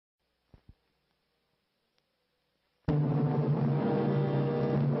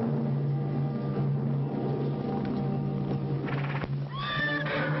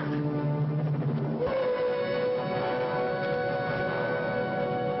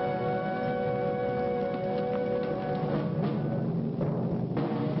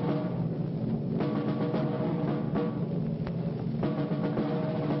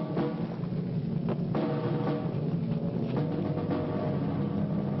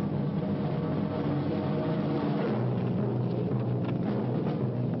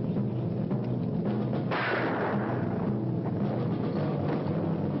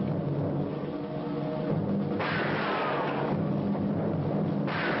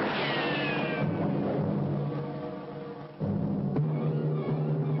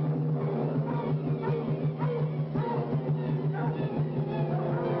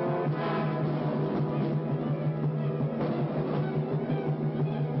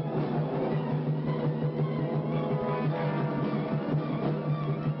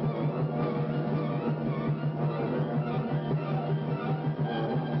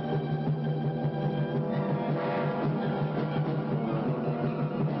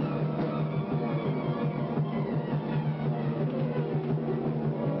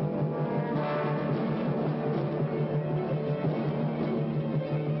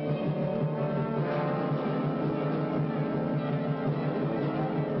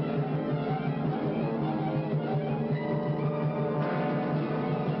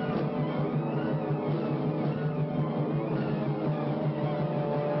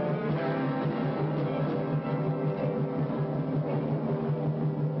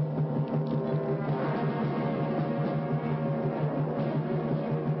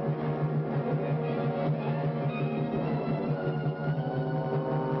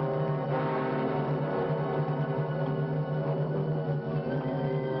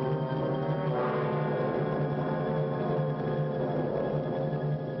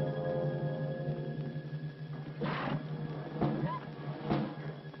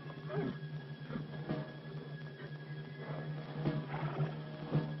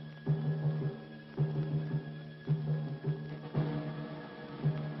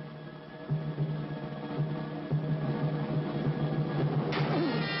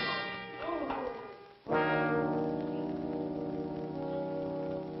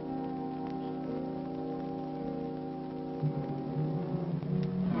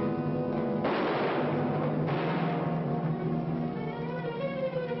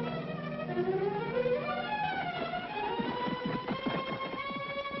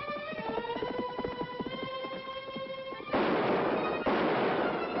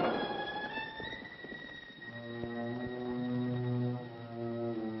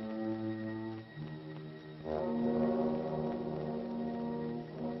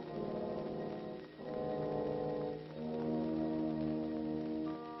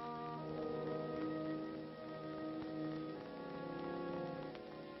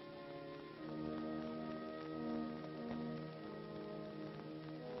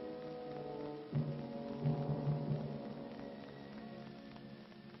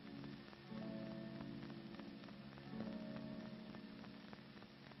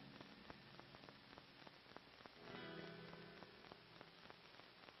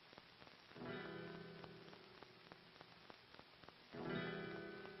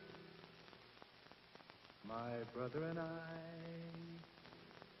My brother and I,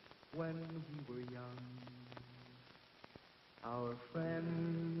 when we were young, our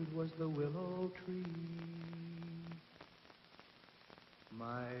friend was the willow tree.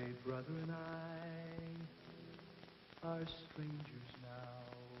 My brother and I are strangers now.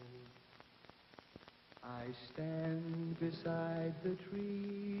 I stand beside the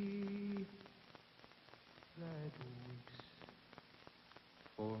tree that weeps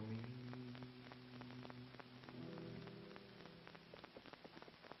for me.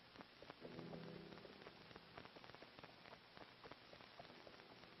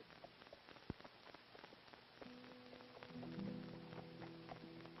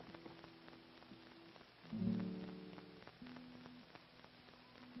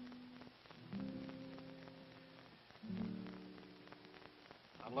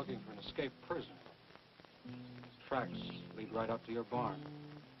 I'm looking for an escaped prisoner. His tracks lead right up to your barn.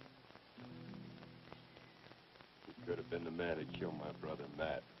 He could have been the man who killed my brother,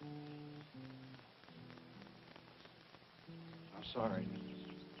 Matt. I'm sorry.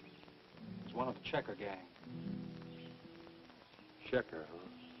 He's one of the Checker gang. Checker, huh?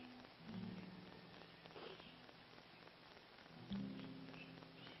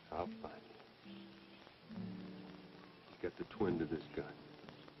 I'll find him. He's got the twin to this gun.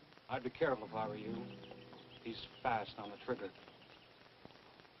 I'd be careful if I were you. He's fast on the trigger.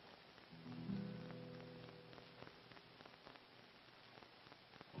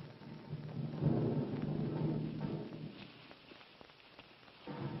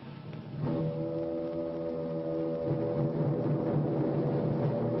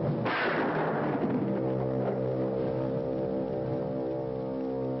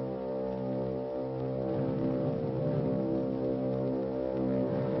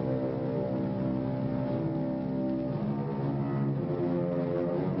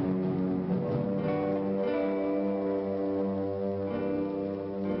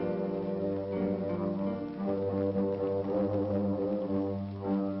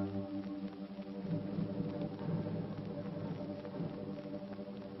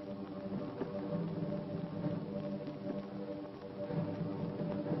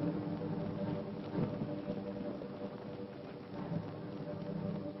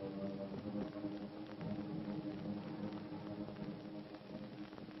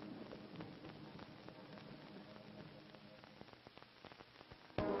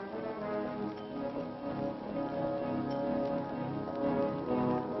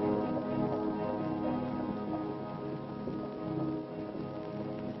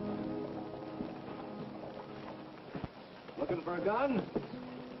 Looking for a gun?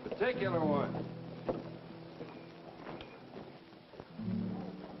 Particular one.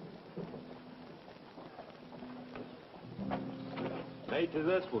 Made to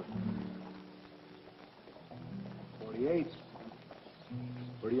this one. 48.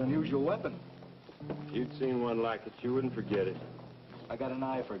 Pretty unusual weapon. If you'd seen one like it, you wouldn't forget it. I got an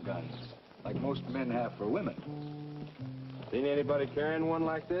eye for guns, like most men have for women. Seen anybody carrying one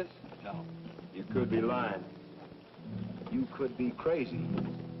like this? No. You could be lying. You could be crazy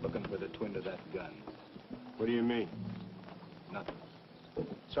looking for the twin to that gun. What do you mean? Nothing.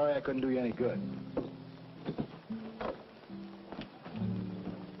 Sorry I couldn't do you any good.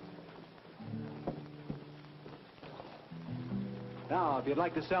 Now, if you'd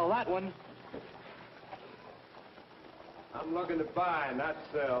like to sell that one. I'm looking to buy, not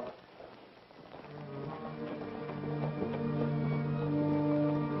sell.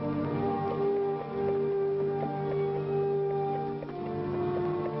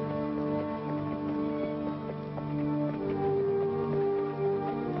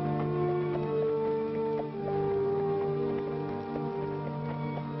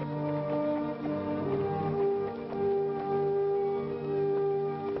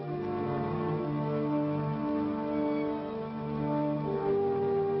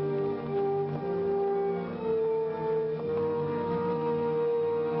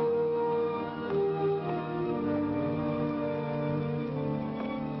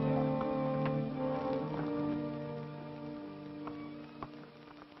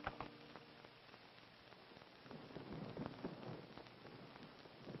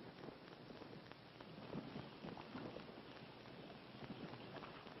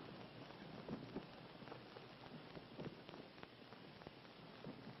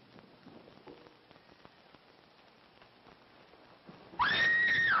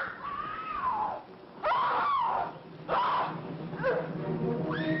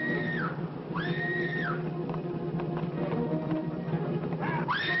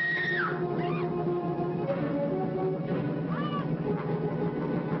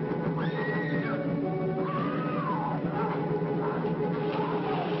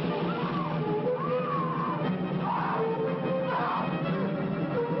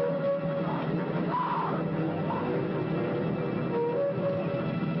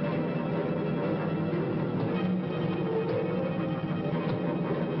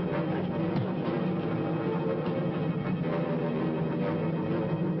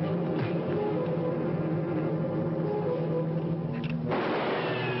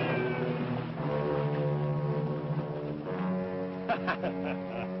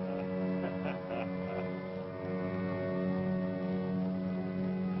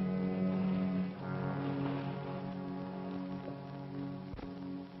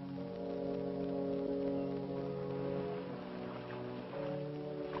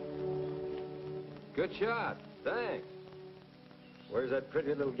 Good shot. Thanks. Where's that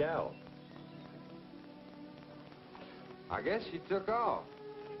pretty little gal? I guess she took off.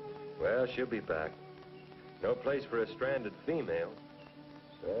 Well, she'll be back. No place for a stranded female.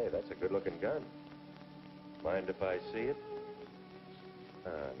 Say, that's a good-looking gun. Mind if I see it?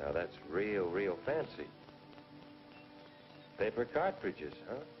 Now that's real fancy. Paper cartridges,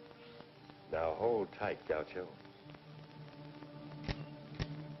 huh? Now hold tight, Gaucho.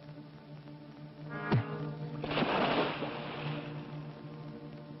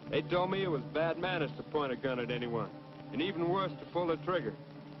 They told me it was bad manners to point a gun at anyone, and even worse to pull the trigger.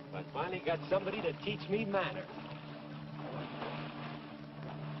 I finally got somebody to teach me manners.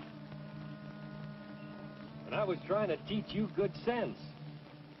 And I was trying to teach you good sense.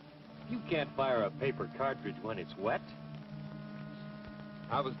 You can't fire a paper cartridge when it's wet.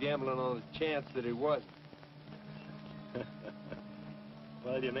 I was gambling on the chance that it wasn't.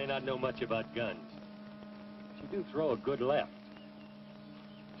 Well, you may not know much about guns. But you do throw a good left.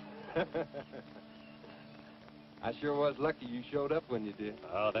 I sure was lucky you showed up when you did.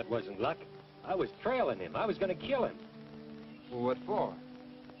 Oh, that wasn't luck. I was trailing him. I was going to kill him. Well, what for?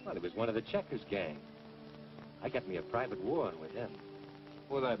 Well, he was one of the Checkers gang. I got me a private war on with him.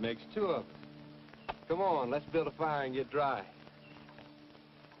 Well, that makes two of us. Come on, let's build a fire and get dry.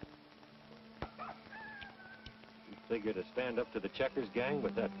 You figure to stand up to the Checkers gang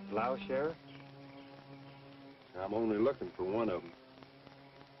with that plowshare? I'm only looking for one of them.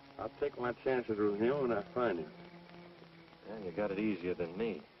 I'll take my chances with him when I find him. Yeah, you got it easier than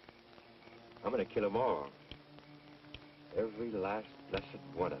me. I'm going to kill them all. Every last blessed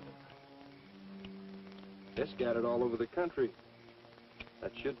one of them. They're scattered all over the country.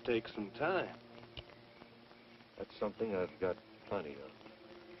 That should take some time. That's something I've got plenty of.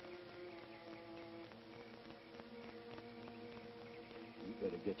 You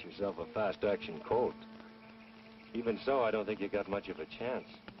better get yourself a fast-action Colt. Even so, I don't think you got much of a chance.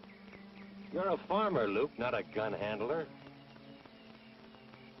 You're a farmer, Luke, not a gun handler.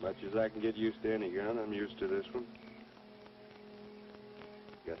 Much as I can get used to any gun, I'm used to this one.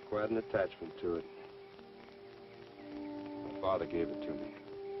 Got quite an attachment to it. My father gave it to me.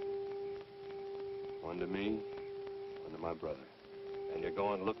 One to me, one to my brother. And you're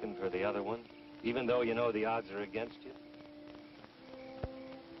going looking for the other one, even though you know the odds are against you?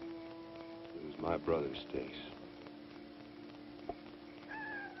 It was my brother's Stace.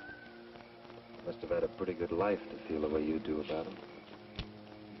 Must have had a pretty good life to feel the way you do about him.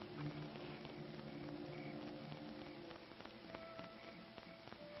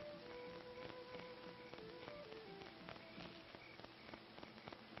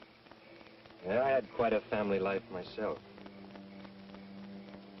 Yeah, I had quite a family life myself.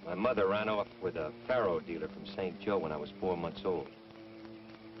 My mother ran off with a faro dealer from St. Joe when I was 4 months old.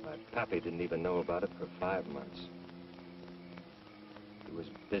 My pappy didn't even know about it for 5 months. He was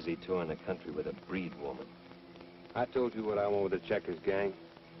busy touring the country with a breed woman. I told you what I want with the Checkers gang.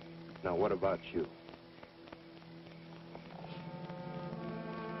 Now, what about you?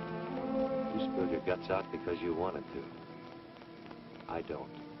 You spilled your guts out because you wanted to. I don't.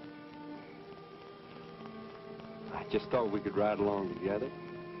 I just thought we could ride along together.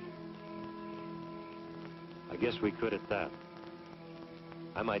 I guess we could at that.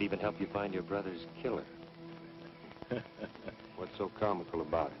 I might even help you find your brother's killer. What's so comical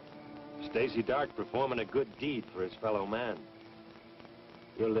about it? Stacy Dark performing a good deed for his fellow man.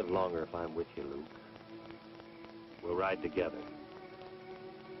 You'll live longer if I'm with you, Luke. We'll ride together.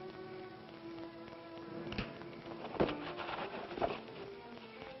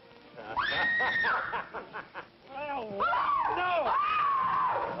 No!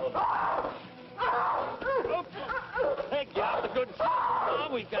 Hey, gal, for goodness sake,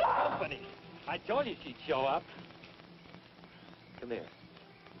 Mom, we've got company. I told you she'd show up. Come here.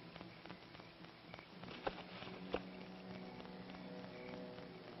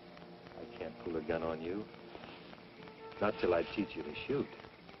 I can't pull a gun on you. Not till I teach you to shoot.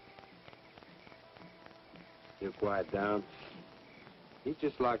 You quiet down. He's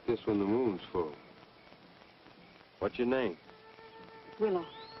just like this when the moon's full. What's your name? Willow.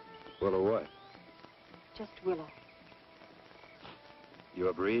 Willow what? Just Willow. You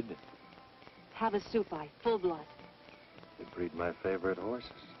a breed? Havasupai, full blood. You breed my favorite horses.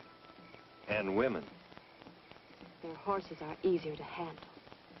 And women. Their horses are easier to handle.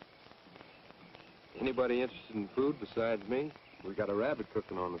 Anybody interested in food besides me? We got a rabbit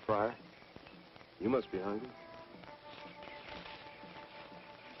cooking on the fire. You must be hungry.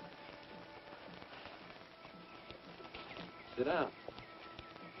 Sit down.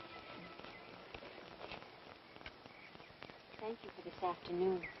 Thank you for this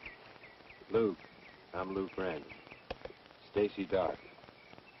afternoon. Luke. I'm Luke Randall. Stacy Dark.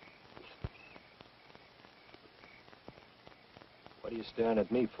 What are you staring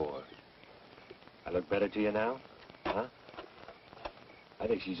at me for? I look better to you now? Huh? I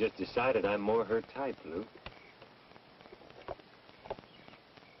think she's just decided I'm more her type, Luke.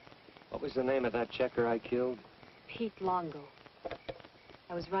 What was the name of that checker I killed? Pete Longo.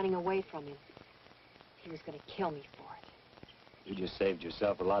 I was running away from him. He was going to kill me for it. You just saved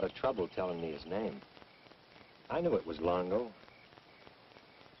yourself a lot of trouble telling me his name. I knew it was Longo.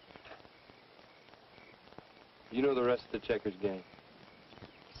 You know the rest of the Checkers gang?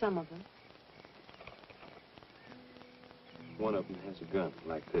 Some of them. One of them has a gun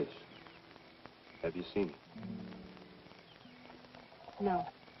like this. Have you seen it? No.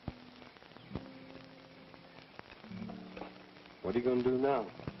 What are you going to do now?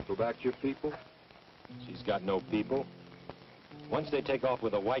 Go back to your people? She's got no people. Once they take off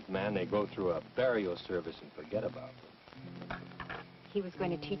with a white man, they go through a burial service and forget about them. He was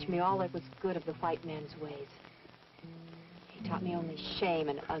going to teach me all that was good of the white man's ways. He taught me only shame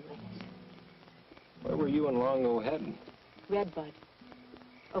and ugliness. Where were you and Longo heading? Redbud,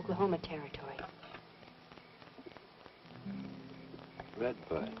 Oklahoma Territory.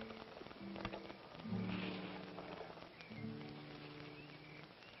 Redbud.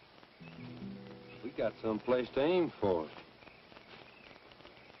 We got some place to aim for.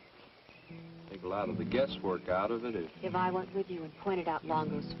 Take a lot of the guesswork out of it. If I went with you and pointed out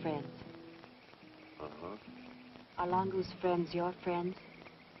Longo's friends. Uh-huh. Are Longo's friends your friends?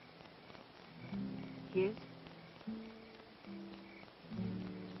 His?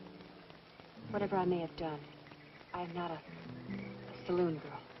 Whatever I may have done, I am not a saloon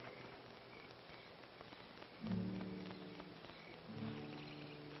girl.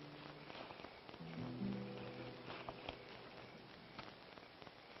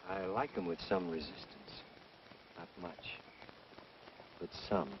 I like him with some resistance. Not much, but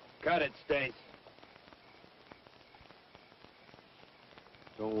some. Cut it, Stace.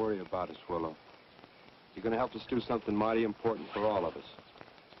 Don't worry about us, Willow. You're going to help us do something mighty important for all of us.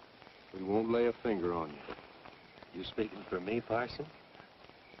 We won't lay a finger on you. You speaking for me, Parson?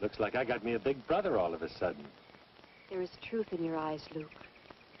 Looks like I got me a big brother all of a sudden. There is truth in your eyes, Luke.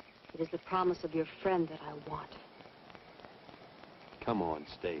 It is the promise of your friend that I want. Come on,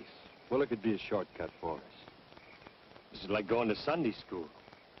 Stace. Well, it could be a shortcut for us. This is like going to Sunday school.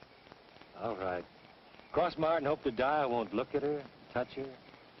 All right. Cross my heart and hope to die, I won't look at her, touch her.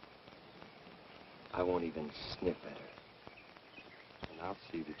 I won't even sniff at her. And I'll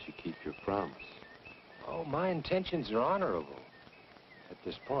see that you keep your promise. Oh, my intentions are honorable at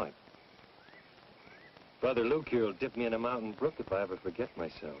this point. Brother Luke here will dip me in a mountain brook if I ever forget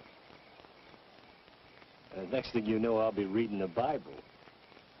myself. Next thing you know, I'll be reading the Bible.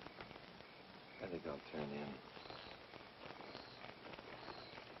 I think I'll turn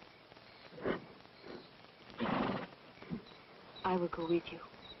in. I will go with you.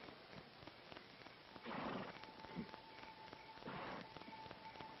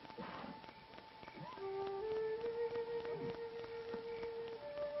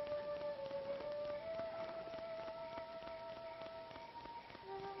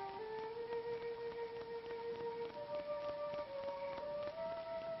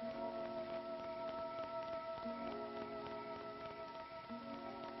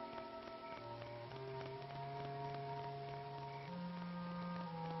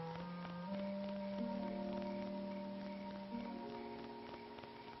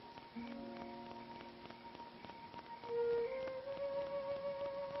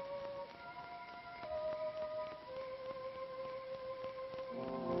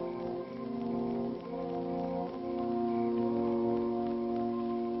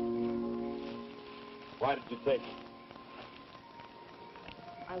 Why did you take it?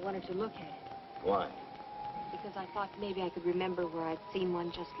 I wanted to look at it Why? because I thought maybe I could remember where I'd seen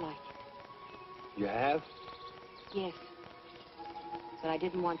one just like it. You have? Yes. But I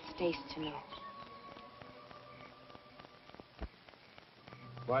didn't want Stace to know.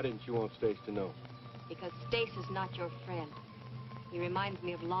 Why didn't you want Stace to know? Because Stace is not your friend. He reminds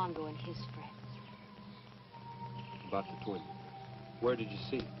me of Longo and his friends. About the twin. Where did you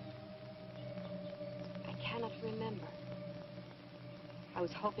see it? I cannot remember. I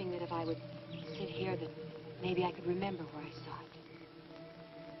was hoping that if I would sit here, that maybe I could remember where I saw it.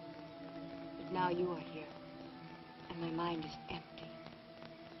 But now you are here. and my mind is empty.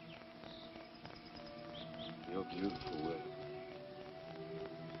 You're beautiful, Will.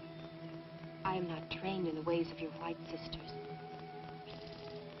 I am not trained in the ways of your white sisters.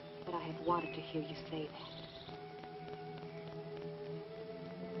 But I have wanted to hear you say that.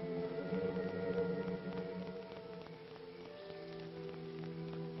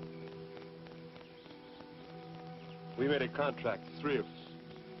 We made a contract, the three of us.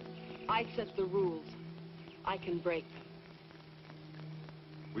 I set the rules. I can break them.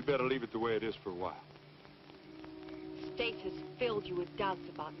 We better leave it the way it is for a while. Stace has filled you with doubts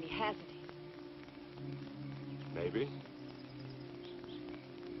about me, hasn't he? Maybe.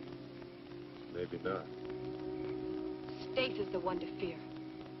 Maybe not. Stace is the one to fear.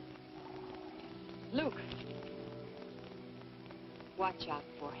 Luke. Watch out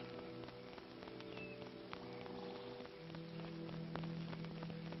for him.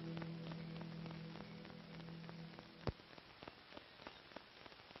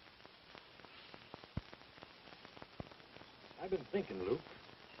 I've been thinking, Luke.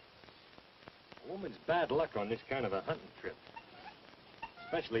 A woman's bad luck on this kind of a hunting trip.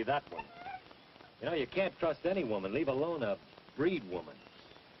 Especially that one. You know, you can't trust any woman, leave alone a breed woman.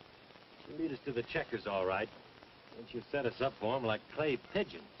 She'll lead us to the checkers, all right. And she'll set us up for 'em like clay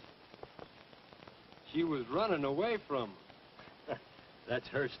pigeons. She was running away from him. That's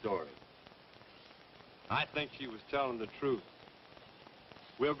her story. I think she was telling the truth.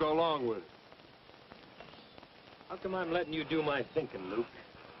 We'll go along with it. How come I'm letting you do my thinking, Luke?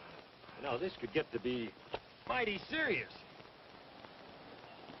 You know, this could get to be mighty serious.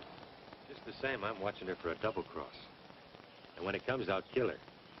 Just the same, I'm watching her for a double cross. And when it comes, I'll kill her.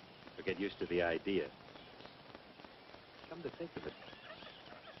 So get used to the idea. Come to think of it,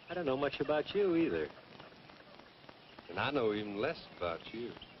 I don't know much about you either. And I know even less about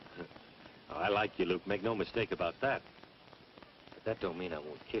you. Oh, I like you, Luke. Make no mistake about that. But that don't mean I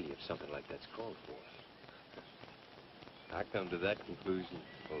won't kill you if something like that's called for. I come to that conclusion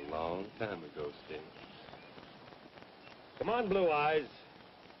a long time ago, Sting. Come on, Blue Eyes.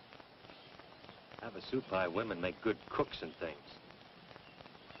 Havasupai women make good cooks and things.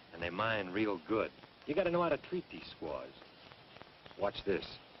 And they mine real good. You gotta know how to treat these squaws. Watch this.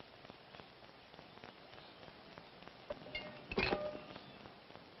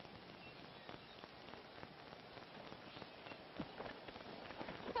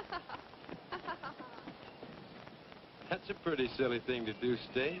 That's a pretty silly thing to do,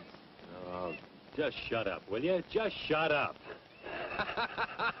 Sting. Oh, just shut up, will you? Just shut up.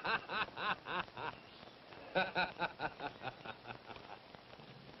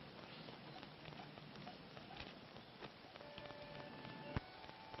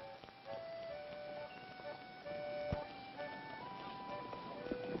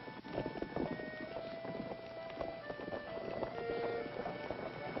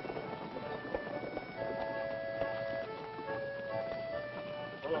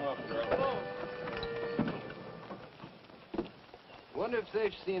 Wonder if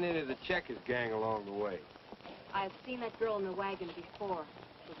they've seen any of the Checkers gang along the way. I've seen that girl in the wagon before,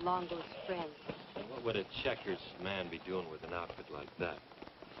 with Longo's friends. What would a checkers man be doing with an outfit like that?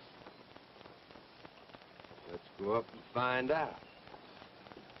 Let's go up and find out.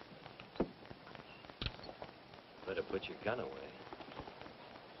 Better put your gun away.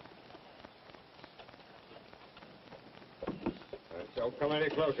 Don't come any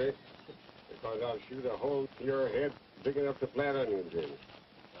closer, because I'll shoot a hole in your head big enough to plant onions in.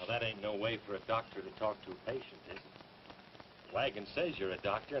 Now, that ain't no way for a doctor to talk to a patient, is it? The wagon says you're a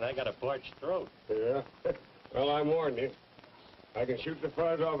doctor, and I got a parched throat. Yeah? Well, I warned you. I can shoot the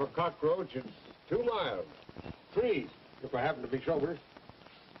fuzz off a cockroach in 2 miles. 3, if I happen to be sober.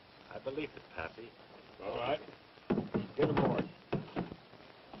 I believe it, Pappy. All right. Get aboard.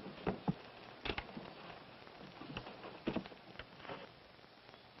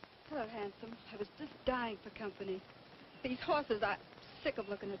 Hello, handsome. I was just dying for company. These horses, I'm sick of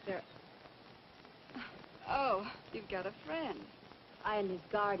looking at their... Oh, you've got a friend. I am his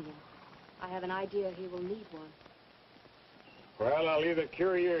guardian. I have an idea he will need one. Well, I'll either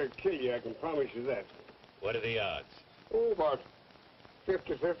cure you or kill you, I can promise you that. What are the odds? Oh, about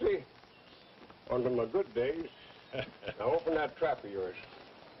 50-50. On to my good days. Now open that trap of yours.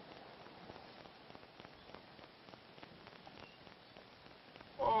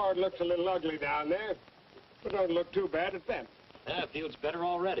 Oh, it looks a little ugly down there, but don't look too bad at that. Yeah, feels better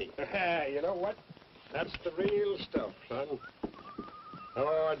already. You know what? That's the real stuff, son.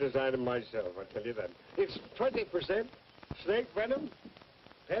 Oh, I designed it myself, I tell you that. It's 20% snake venom,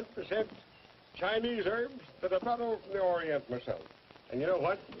 10% Chinese herbs that I brought over from the Orient myself. And you know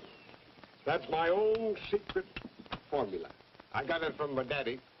what? That's my own secret formula. I got it from my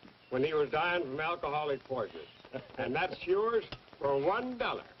daddy when he was dying from alcoholic poisoning. And that's yours for $1.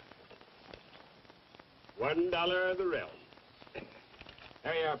 $1 of the realm.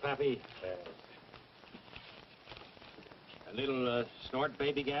 There you are, Pappy. A little snort,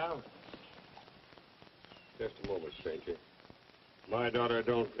 baby gal? Just a moment, stranger. My daughter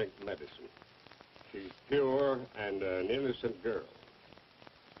don't drink medicine. She's pure and an innocent girl.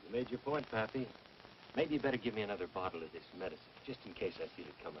 You made your point, Pappy. Maybe you better give me another bottle of this medicine, just in case I see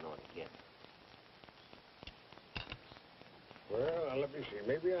it coming on again. Well, let me see.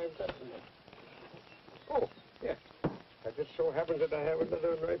 Maybe I've got some. Oh, yeah. It just so happens that I have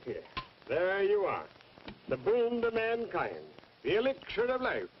another one right here. There you are. The boon to mankind, the elixir of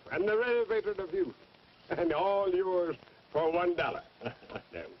life, and the renovator of youth. And all yours for $1.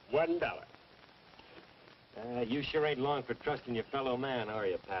 $1. You sure ain't long for trusting your fellow man, are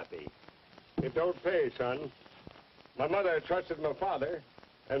you, Pappy? It don't pay, son. My mother trusted my father,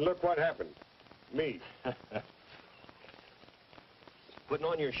 and look what happened. Me. Putting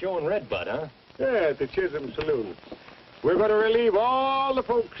on your show in Redbud, huh? Yeah, at the Chisholm Saloon. We're going to relieve all the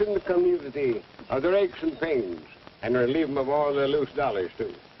folks in the community of their aches and pains, and relieve them of all their loose dollars,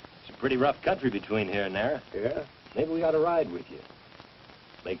 too. It's a pretty rough country between here and there. Yeah? Maybe we ought to ride with you.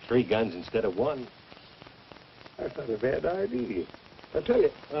 Make 3 guns instead of 1. That's not a bad idea. I tell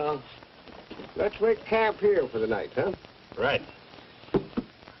you, let's make camp here for the night, huh? Right.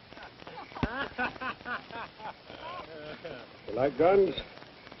 You like guns?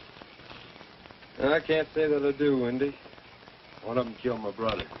 I can't say that I do, Wendy. One of them killed my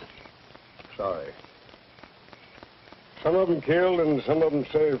brother. Sorry. Some of them killed and some of them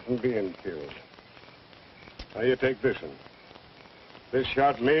saved from being killed. Now you take this one. This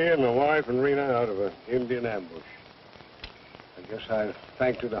shot me and my wife and Rena out of an Indian ambush. I guess I've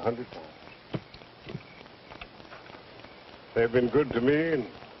thanked it 100 times. They've been good to me and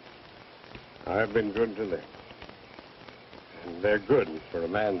I've been good to them. And they're good for a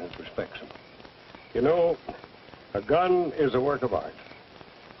man that respects them. You know, a gun is a work of art,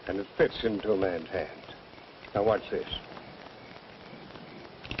 and it fits into a man's hand. Now watch this.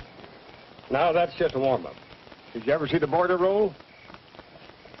 Now that's just a warm-up. Did you ever see the border roll?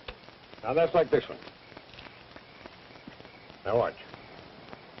 Now that's like this one. Now watch.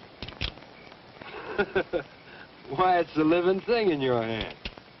 Why, it's a living thing in your hand.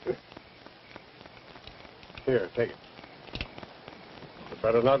 Here, take it. You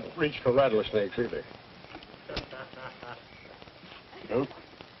better not reach for rattlesnakes either. Luke,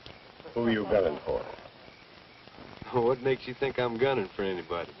 who are you gunning for? What makes you think I'm gunning for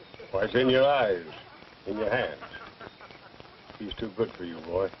anybody? Why, it's in your eyes, in your hands. He's too good for you,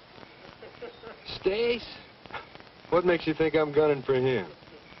 boy. Stace? What makes you think I'm gunning for him?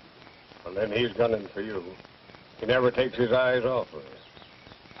 Well, then he's gunning for you. He never takes his eyes off of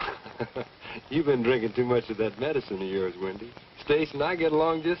you. You've been drinking too much of that medicine of yours, Wendy. Stace and I get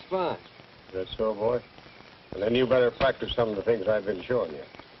along just fine. Is that so, boy? Well, then you better practice some of the things I've been showing you.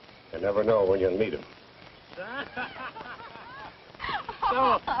 You never know when you'll need them.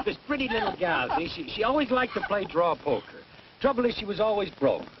 So, this pretty little gal, see, she always liked to play draw poker. Trouble is, she was always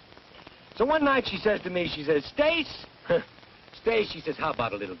broke. So one night she says to me, she says, Stace, Stace, she says, how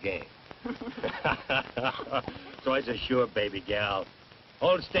about a little game? So I said, sure, baby gal.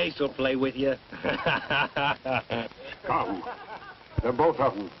 Old Stace will play with you. Come. They're both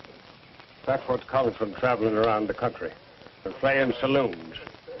of them. That's what comes from traveling around the country. And playing saloons.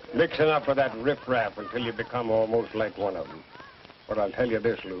 Mixing up with that riff-raff until you become almost like one of them. But I'll tell you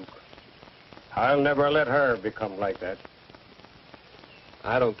this, Luke. I'll never let her become like that.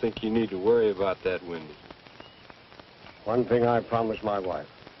 I don't think you need to worry about that, Wendy. One thing I promised my wife.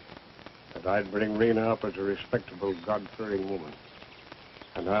 That I'd bring Rena up as a respectable, God-fearing woman.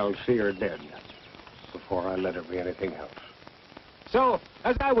 And I'll see her dead before I let her be anything else. So,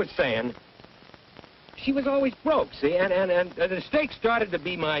 as I was saying, she was always broke, see? And the stake started to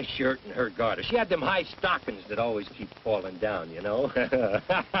be my shirt and her garter. She had them high stockings that always keep falling down, you know?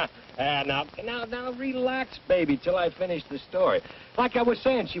 Now, relax, baby, till I finish the story. Like I was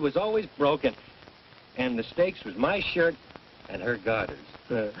saying, she was always broken, and the stakes was my shirt and her garters.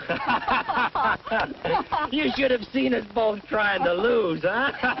 You should have seen us both trying to lose,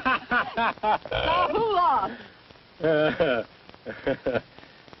 huh? So who lost?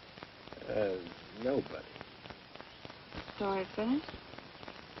 Nobody. Story finished?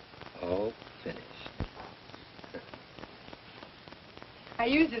 All finished. I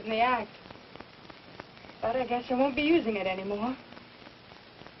used it in the act. But I guess I won't be using it anymore.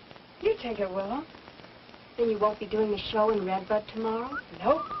 You take it, Willow. Then you won't be doing the show in Redbud tomorrow?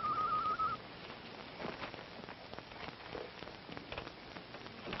 Nope.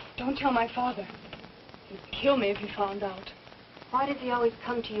 Don't tell my father. He'd kill me if he found out. Why does he always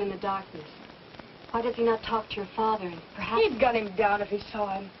come to you in the darkness? Why does he not talk to your father and perhaps... He'd gun him down if he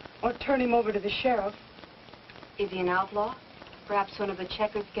saw him, or turn him over to the sheriff. Is he an outlaw? Perhaps one of the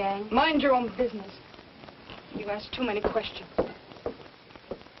Checkers gang? Mind your own business. You ask too many questions.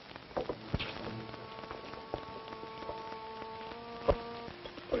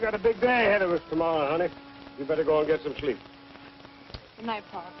 We got a big day ahead of us tomorrow, honey. You better go and get some sleep. Good night,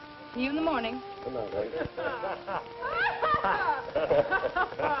 Pa. See you in the morning. Good night, honey.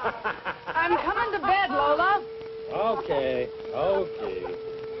 I'm coming to bed, Lola. Okay, okay.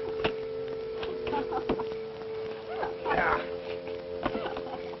 Yeah.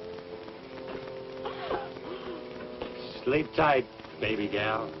 Sleep tight, baby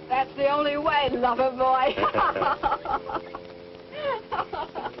gal. That's the only way, lover boy.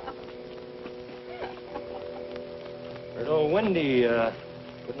 Heard old Wendy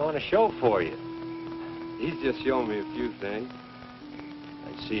putting on a show for you. He's just showing me a few things.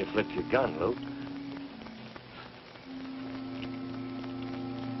 I see you flip your gun, Luke.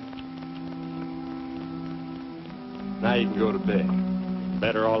 Now you can go to bed.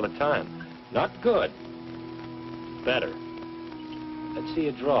 Better all the time. Not good. Better. Let's see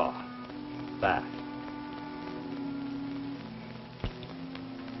you draw. Back.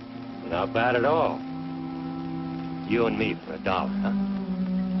 Not bad at all. You and me for $1, huh?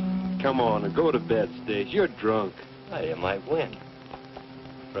 Come on and go to bed, Stace. You're drunk. Well, you might win.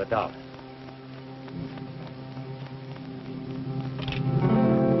 For $1.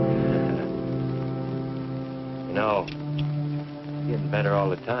 You know, getting better all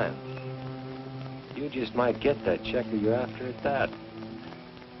the time. You just might get that checker you're after at that.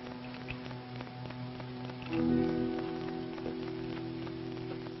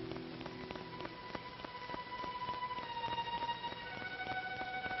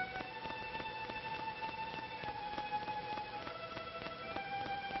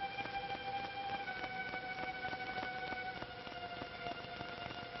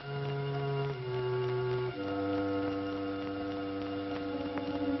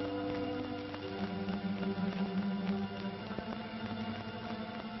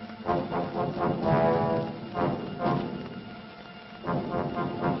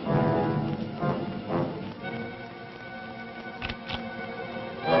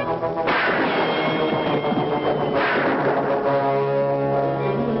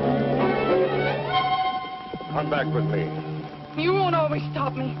 Come back with me. You won't always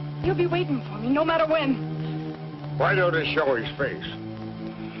stop me. You'll be waiting for me, no matter when. Why don't he show his face?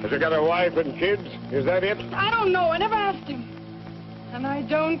 Has he got a wife and kids? Is that it? I don't know. I never asked him. And I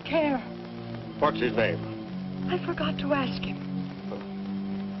don't care. What's his name? I forgot to ask him.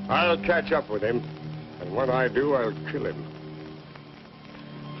 I'll catch up with him. And when I do, I'll kill him.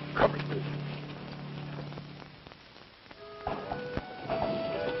 Come.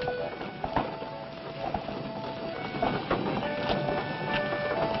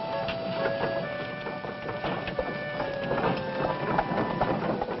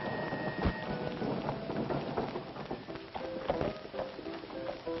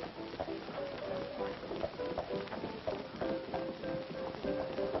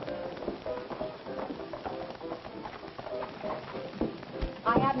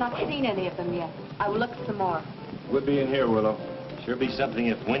 I have not seen any of them yet. I will look some more. We'll be in here, Willow. Sure be something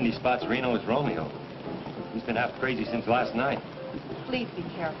if Wendy spots Reno as Romeo. He's been half crazy since last night. Please be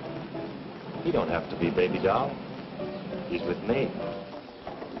careful. He don't have to be, baby doll. He's with me.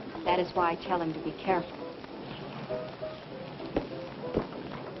 That is why I tell him to be careful.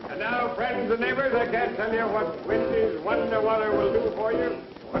 And now, friends and neighbors, I can't tell you what Wendy's Wonder Water will do for you,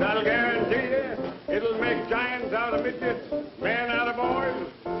 but I'll guarantee you it'll make giants out of midgets, men out of boys,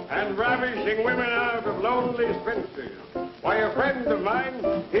 and ravishing women out of lonely spinsters. Why, a friend of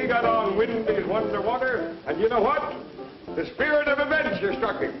mine, he got on Wendy's Wonder Water, and you know what? The spirit of adventure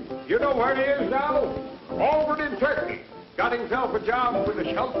struck him. You know where he is now? Over in Turkey. Got himself a job with the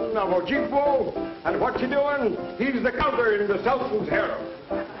Sultan of Ojibwa, and what's he doing? He's the counter in the Sultan's harem.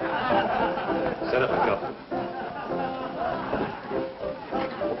 Set up a couple.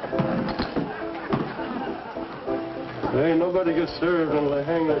 Ain't nobody gets served until they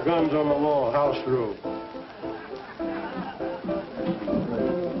hang their guns on the wall, house rule.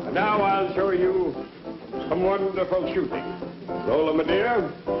 And now I'll show you some wonderful shooting. Lola, my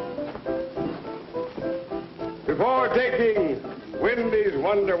dear, before taking Wendy's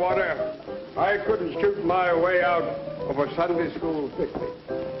Wonder Water, I couldn't shoot my way out of a Sunday school picnic.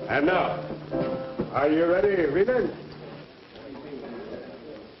 And now, are you ready, Rita?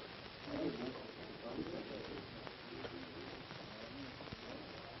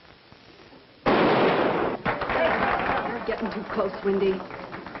 Wendy.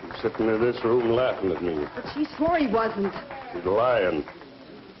 He's sitting in this room laughing at me. But she swore he wasn't. He's lying.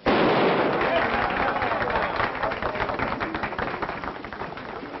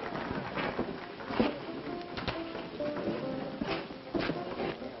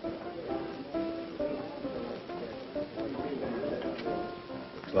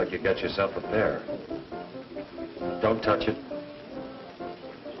 Looks like you got yourself a pair. Don't touch it.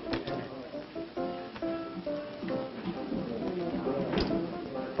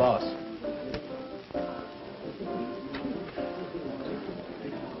 Boss.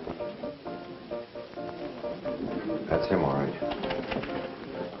 That's him, all right.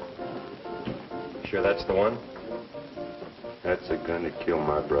 Sure that's the one? That's the gun that killed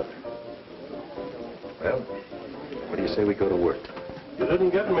my brother. Well, what do you say we go to work? You didn't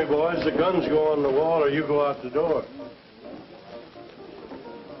get me, boys. The guns go on the wall or you go out the door.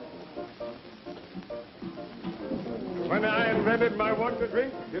 When I invented my wonder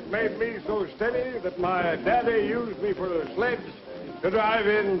drink, it made me so steady that my daddy used me for a sledge to drive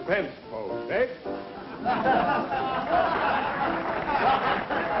in fence posts, eh?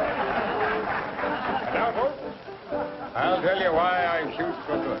 Now, folks, I'll tell you why I shoot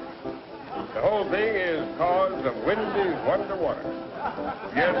so good. The whole thing is cause of Wendy's Wonder Water.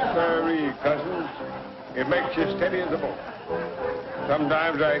 Yes, sirree, cousins, it makes you steady as a boat.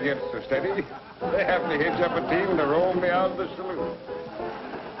 Sometimes I get so steady, they have to hitch up a team to roll me out of the saloon.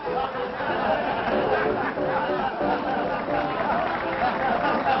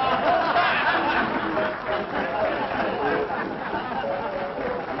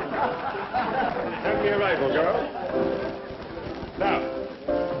 Send me a rifle, girl. Now,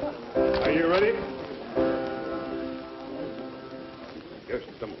 are you ready?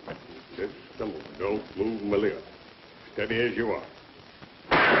 Just a moment. Just a moment. Don't move, Malia. Steady as you are.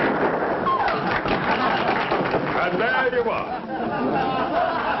 And there you are.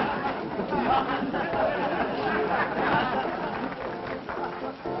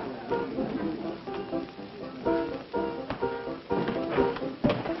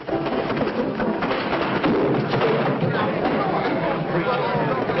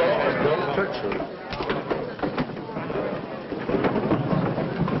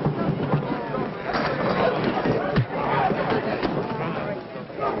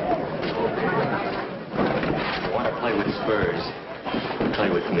 Play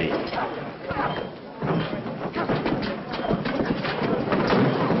with me.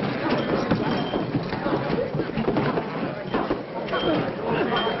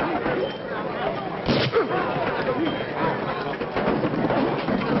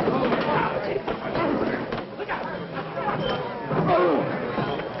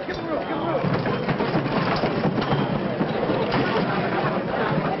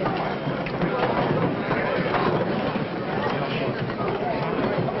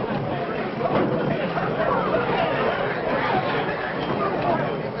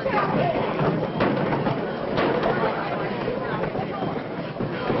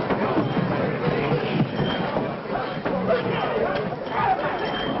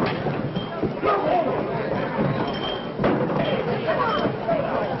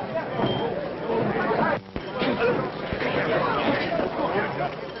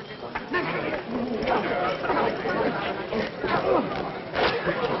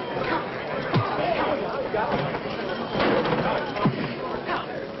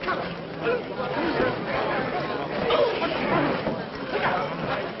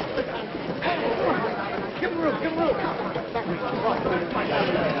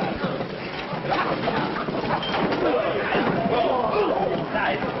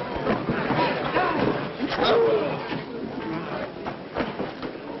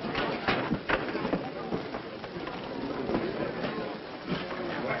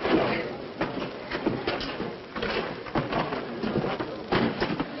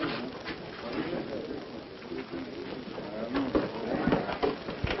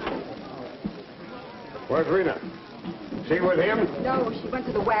 Where's Rena? She with him? No, she went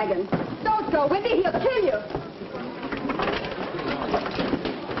to the wagon. Don't go, Wendy, he'll kill you.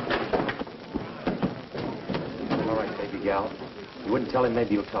 All right, baby gal. You wouldn't tell him,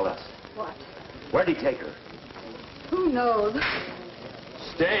 maybe you'll tell us. What? Where'd he take her? Who knows?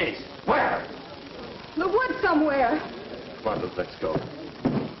 Stays. Where? The woods somewhere. Come on, Luke, let's go.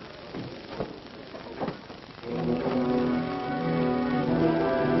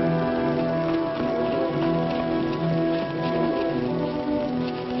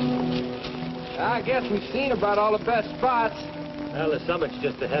 I guess we've seen about all the best spots. Well, the summit's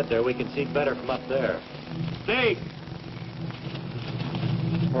just ahead there. We can see better from up there. Stay.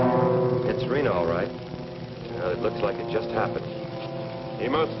 It's Rena, all right. It looks like it just happened. He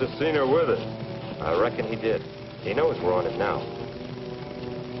must have seen her with us. I reckon he did. He knows we're on it now.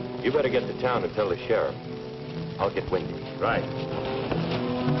 You better get to town and tell the sheriff. I'll get Windy. Right.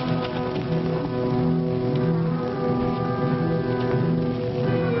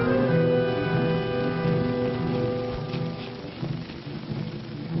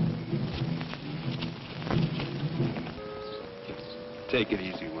 Take it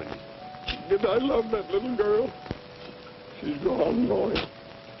easy, Windy. Did I love that little girl? She's gone, boy.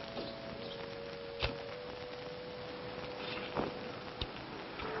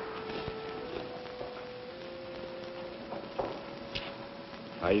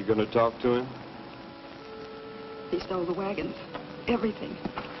 How you gonna talk to him? He stole the wagons. Everything.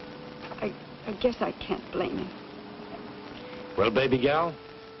 I guess I can't blame him. Well, baby gal,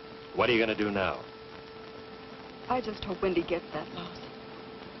 what are you gonna do now? I just hope Wendy gets that loss.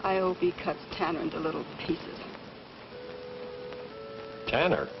 I hope he cuts Tanner into little pieces.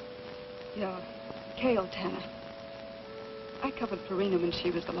 Tanner? Yeah, Cale Tanner. I covered Farina when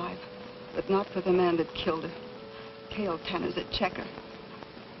she was alive, but not for the man that killed her. Cale Tanner's a checker.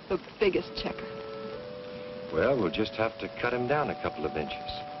 The biggest checker. Well, we'll just have to cut him down a couple of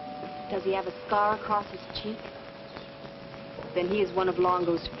inches. Does he have a scar across his cheek? Then he is one of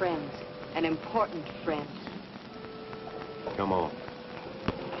Longo's friends, an important friend. Come on.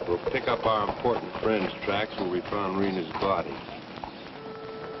 We'll pick up our important friend's tracks where we found Rena's body.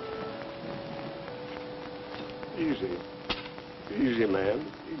 Easy. Easy, man.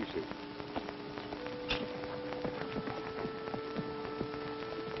 Easy.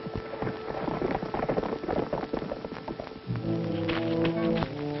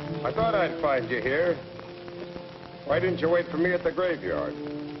 I thought I'd find you here. Why didn't you wait for me at the graveyard?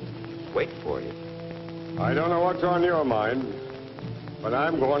 Wait for you. I don't know what's on your mind, but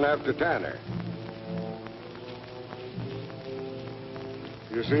I'm going after Tanner.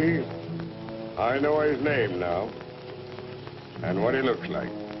 You see, I know his name now, and what he looks like.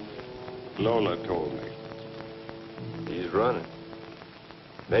 Lola told me. He's running.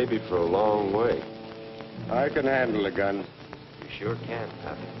 Maybe for a long way. I can handle a gun. You sure can,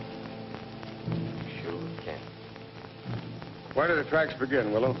 Pappy. You sure can. Where do the tracks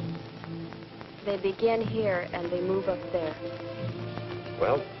begin, Willow? They begin here and they move up there.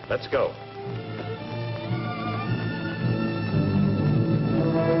 Well, let's go.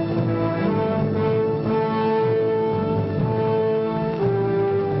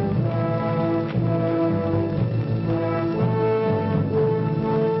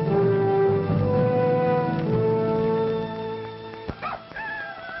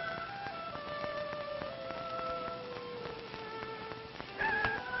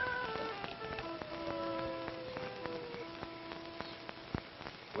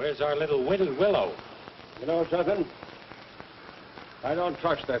 Where's our little Willow? You know something? I don't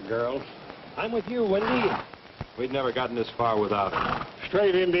trust that girl. I'm with you, Wendy. We'd never gotten this far without her.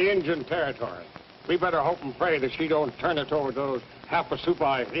 Straight into Indian territory. We better hope and pray that she don't turn us over to those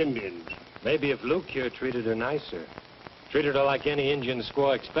Hapasupai Indians. Maybe if Luke here treated her nicer. Treated her like any Indian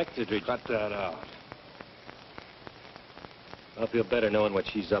squaw expected to. Cut that out. I'll feel better knowing what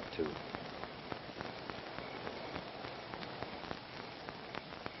she's up to.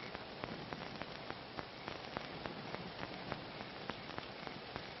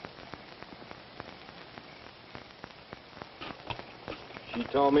 She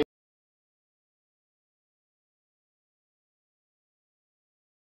told me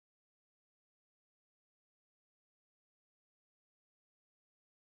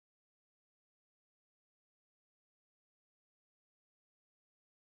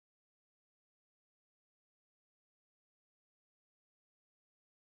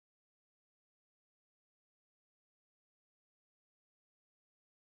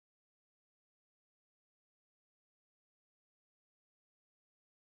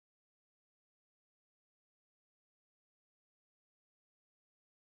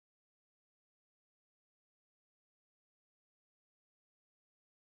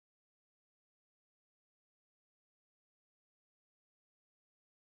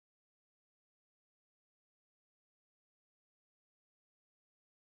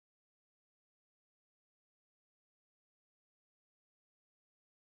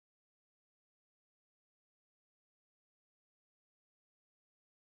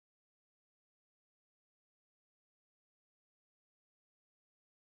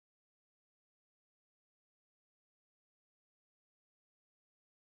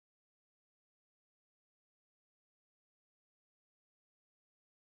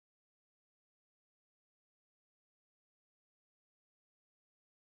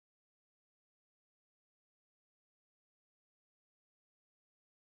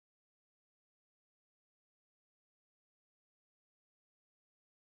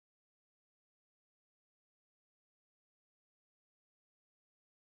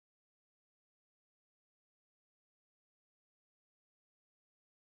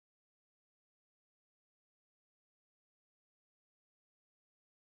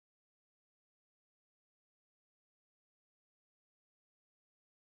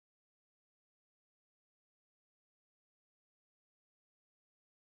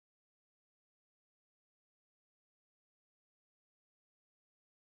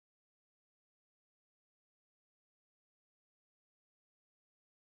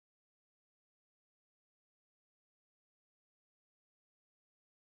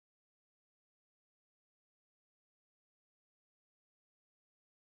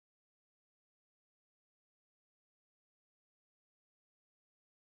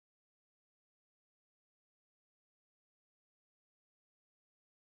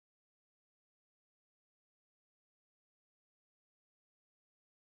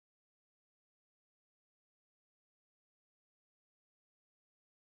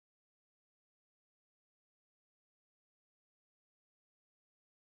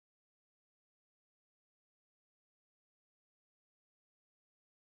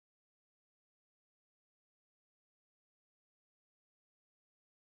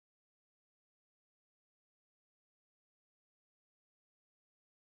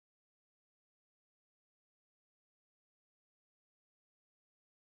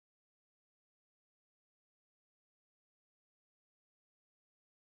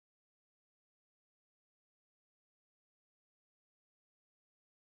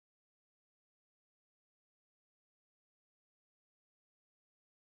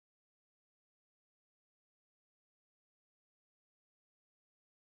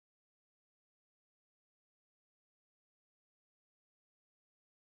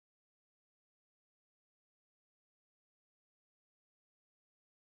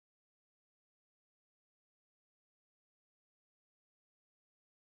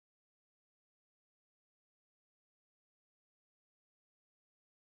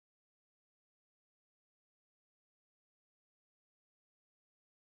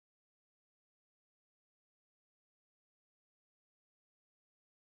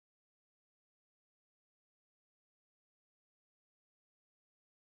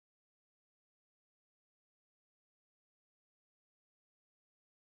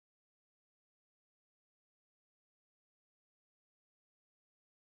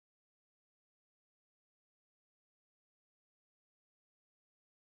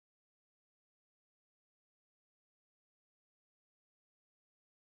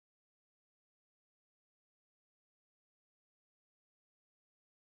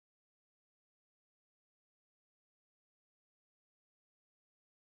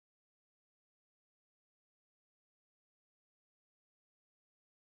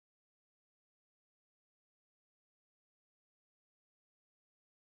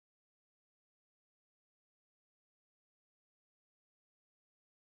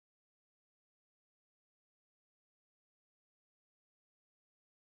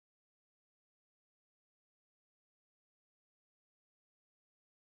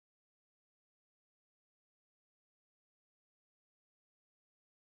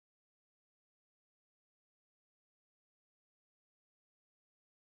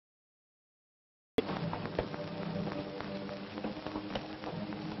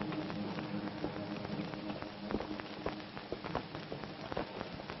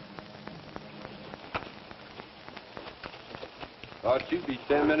Thought you'd be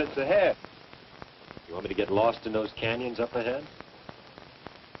 10 minutes ahead. You want me to get lost in those canyons up ahead?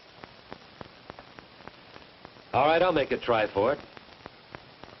 All right, I'll make a try for it.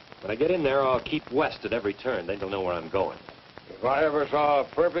 When I get in there, I'll keep west at every turn. Then they'll know where I'm going. If I ever saw a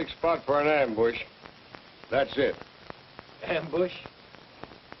perfect spot for an ambush, that's it. Ambush?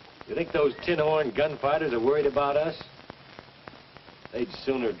 You think those tin-horn gunfighters are worried about us? They'd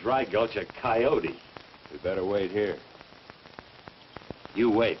sooner dry gulch a coyote. We better wait here. You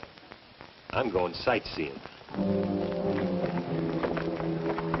wait. I'm going sightseeing.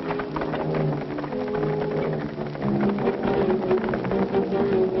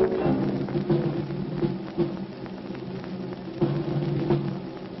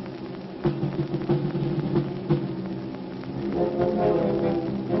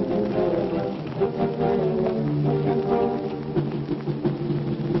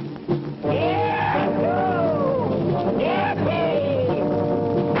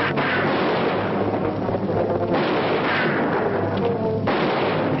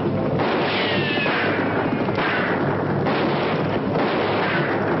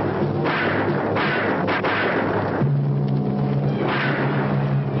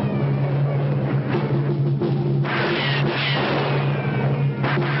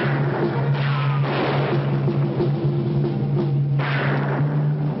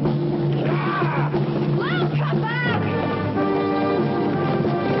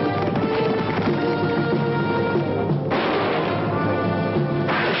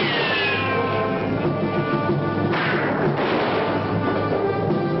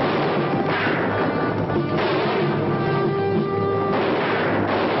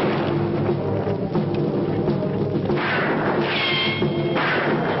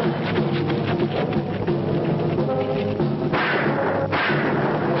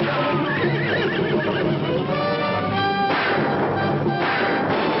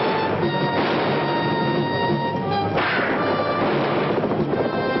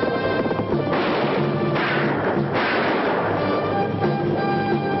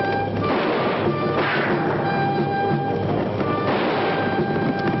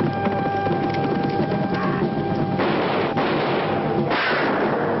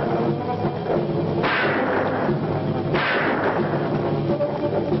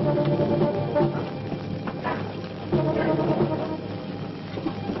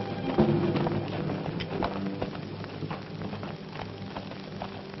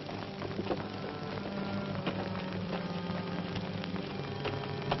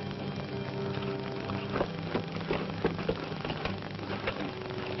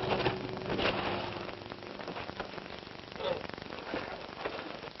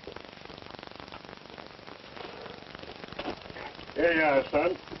 Here you are,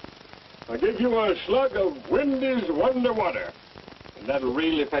 son. I'll give you a slug of Wendy's Wonder Water, and that'll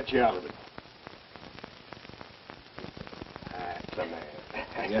really fetch you out of it. That's a man.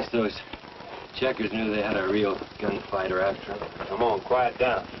 I guess those checkers knew they had a real gunfighter after them. Come on, quiet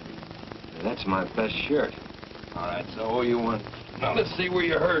down. That's my best shirt. All right, so I owe you one. Now let's see where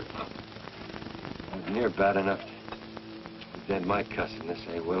you're hurt. Wasn't near bad enough to dead my cussing this,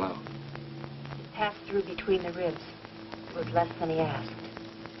 eh, Willow? Passed through between the ribs. It was less than he asked.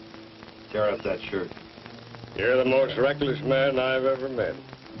 Tear up that shirt. You're the most reckless man I've ever met.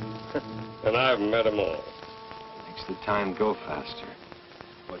 And I've met them all. Makes the time go faster.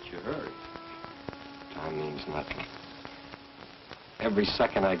 But you hurt. Time means nothing. Every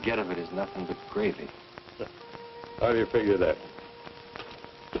second I get of it is nothing but gravy. How do you figure that?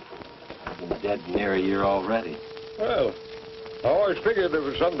 I've been dead near a year already. Well, I always figured there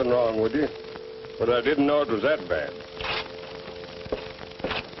was something wrong with you, but I didn't know it was that bad.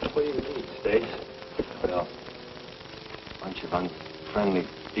 What do you mean, Stace? Well, a bunch of unfriendly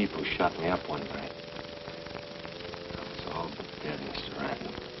people shot me up one night. I was all but dead, Mr.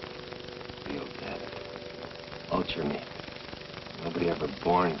 Randall. Real dead. Ulcer me. Nobody ever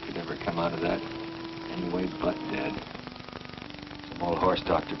born could ever come out of that anyway but dead. Some old horse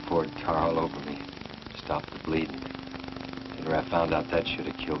doctor poured tar all over me. Stopped the bleeding. Later I found out that should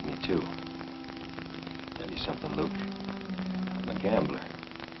have killed me, too. Tell you something, Luke. I'm a gambler.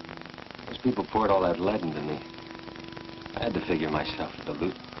 Those people poured all that lead into me. I had to figure myself the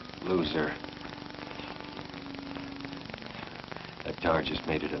loser. That tar just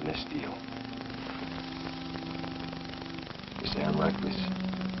made it a misdeal. You say I'm reckless?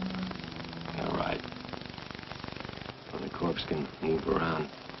 All right. When the corpse can move around,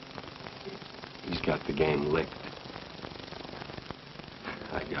 he's got the game licked.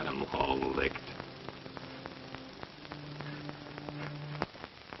 I got him all licked.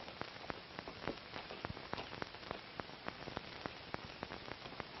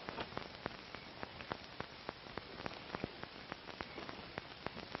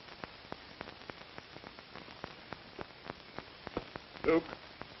 Luke,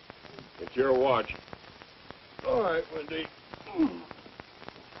 it's your watch. All right, Wendy.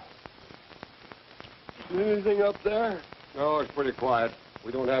 Anything up there? No, it's pretty quiet.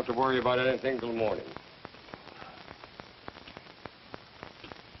 We don't have to worry about anything till morning.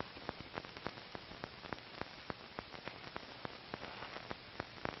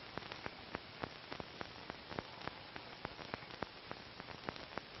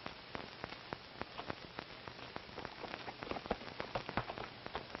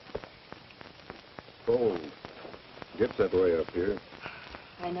 Cold. Gets that way up here.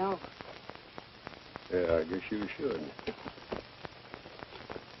 I know. Yeah, I guess you should.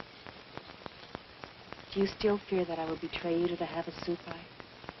 Do you still fear that I will betray you to the Havasupai?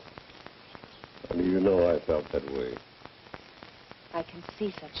 How do you know I felt that way? I can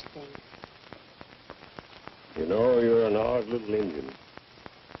see such things. You know, you're an odd little Indian.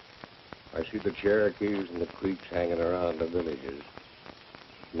 I see the Cherokees and the Creeks hanging around the villages.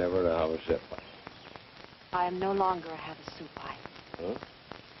 Never a Havasupai. I am no longer a Havasupai. Huh?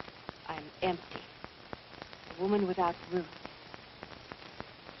 I am empty. A woman without roots.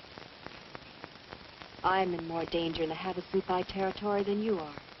 I'm in more danger in the Havasupai territory than you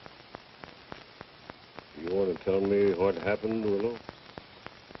are. You want to tell me what happened, Willow?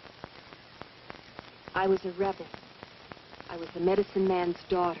 I was a rebel. I was the medicine man's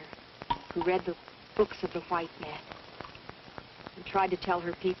daughter who read the books of the white man and tried to tell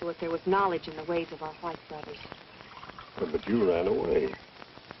her people that there was knowledge in the ways of our white brothers. But you ran away.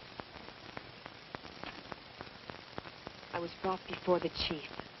 I was brought before the chief.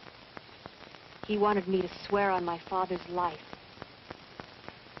 He wanted me to swear on my father's life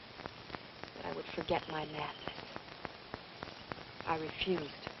that I would forget my madness. I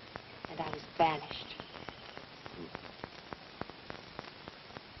refused, and I was banished.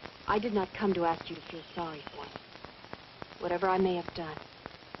 I did not come to ask you to feel sorry for me. Whatever I may have done,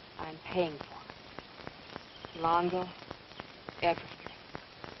 I'm paying for. Longo, everything.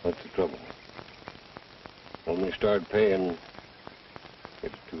 That's the trouble. When we start paying,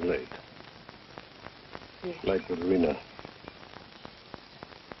 it's too late. Yes. Like with Rena.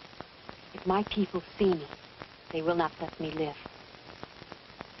 If my people see me, they will not let me live.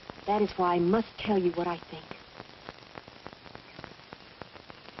 That is why I must tell you what I think.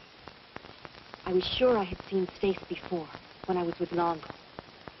 I was sure I had seen Stace before, when I was with Longo.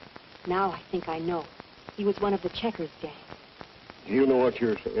 Now I think I know. He was one of the Checkers gang. You know what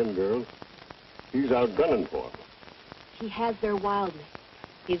you're saying, girl. He's out gunning for him. He has their wildness.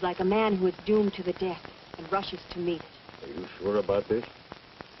 He's like a man who is doomed to the death and rushes to meet it. Are you sure about this?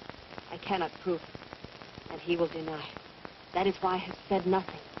 I cannot prove it, and he will deny it. That is why I have said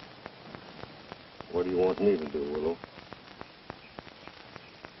nothing. What do you want me to do, Willow?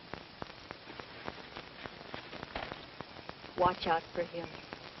 Watch out for him.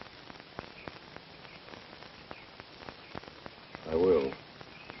 I will.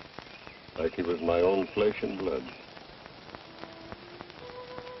 Like he was my own flesh and blood.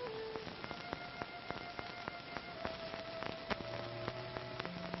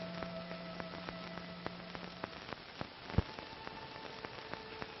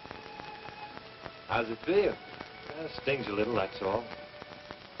 How's it feel? Stings a little, that's all.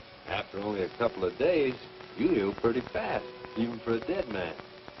 After only a couple of days, you heal pretty fast, even for a dead man.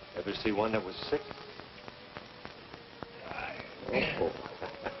 Ever see one that was sick? Oh.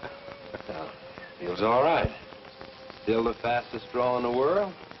 Feels all right. Still the fastest draw in the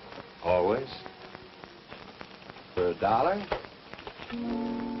world? Always. For $1?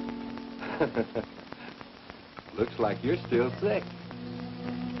 Looks like you're still sick.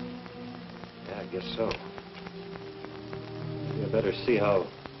 Yeah, I guess so. You better see how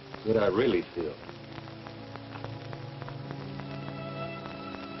good I really feel.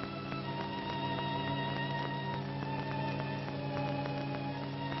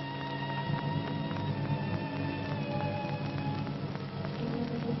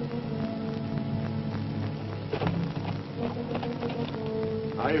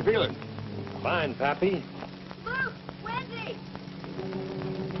 How you feeling? Fine, Pappy. Luke! Wendy!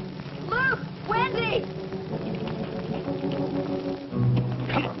 Luke! Wendy!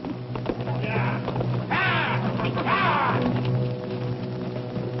 Come on.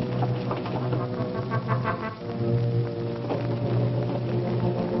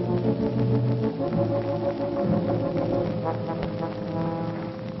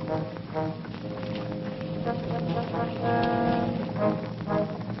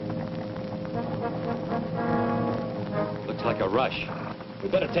 Looks like a rush. We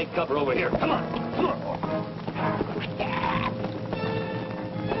better take cover over here. Come on. Come on.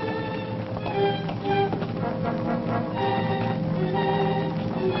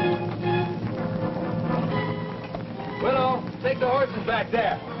 horses back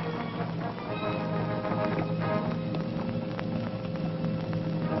there.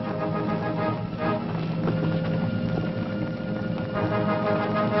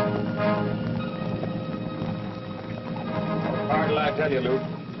 Hard I tell you, Luke.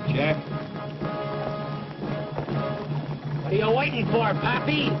 Check. What are you waiting for,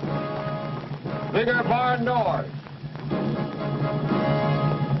 Pappy? Bigger barn doors.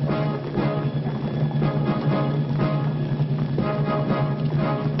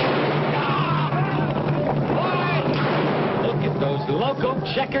 Look at those loco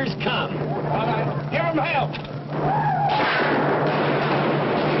checkers come. All right, give him help.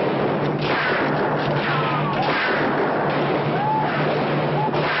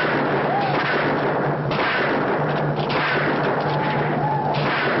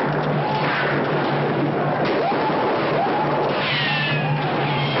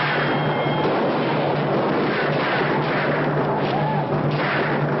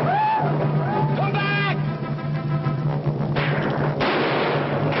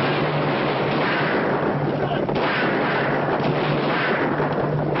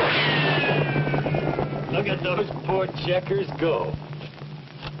 Look at those poor checkers go.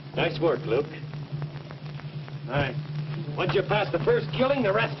 Nice work, Luke. All right. Once you pass the first killing,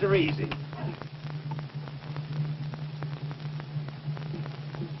 the rest are easy.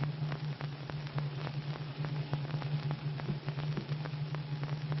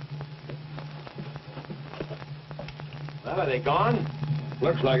 Well, are they gone?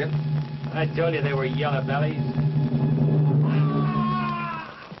 Looks like it. I told you they were yellow bellies.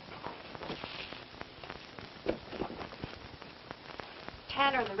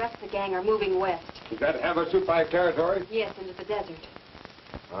 Tanner and the rest of the gang are moving west. Is that Havasupai territory? Yes, into the desert.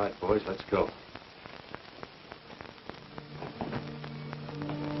 All right, boys, let's go.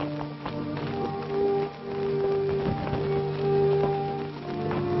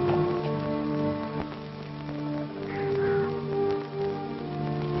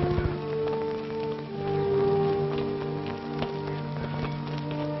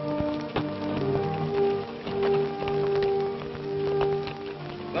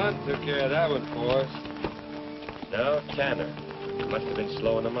 Took care of that one for us. No, Tanner. Must have been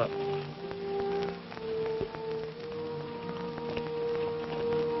slowing them up.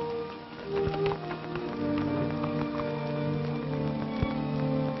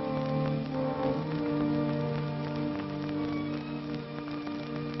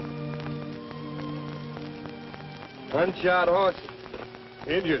 Unshod horses.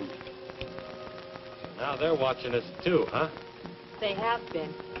 Indians. Now they're watching us too, huh? They have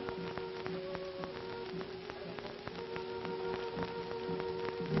been.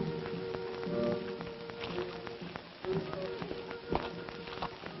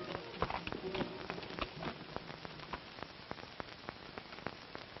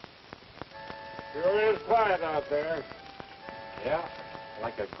 Sure is quiet out there. Yeah,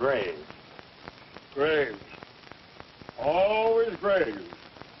 like a grave. Graves. Always graves.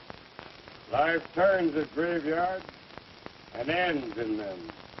 Life turns at graveyards and ends in them.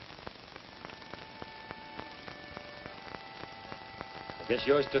 I guess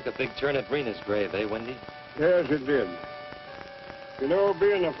yours took a big turn at Rena's grave, eh, Wendy? Yes, it did. You know,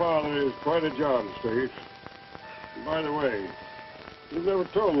 being a father is quite a job, Steve. And by the way, you've never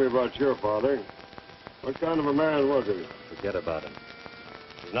told me about your father. What kind of a man was he? Forget about him.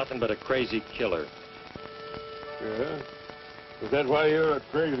 He's nothing but a crazy killer. Yeah? Is that why you're a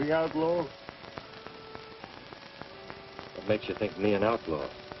crazy outlaw? What makes you think me an outlaw?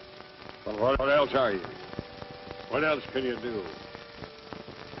 Well, what else are you? What else can you do?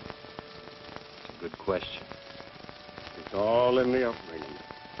 It's a good question. It's all in the upbringing.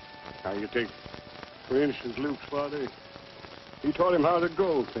 Now, you take, for instance, Luke's father. He taught him how to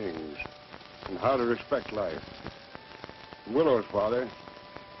go things and how to respect life. Willow's father,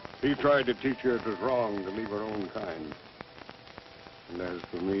 he tried to teach her it was wrong to leave her own kind. And as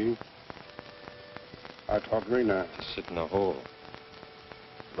for me, I taught Rena. To sit in a hole.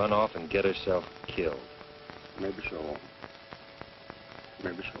 Run off and get herself killed. Maybe so.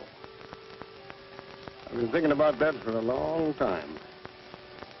 Maybe so. I've been thinking about that for a long time.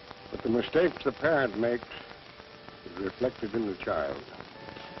 But the mistakes the parent makes is reflected in the child.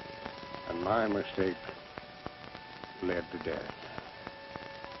 And my mistake led to death.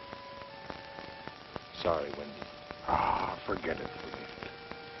 Sorry, Wendy. Ah, forget it, forget it.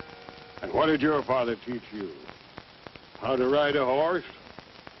 And what did your father teach you? How to ride a horse?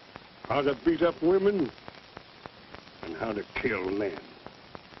 How to beat up women? And how to kill men?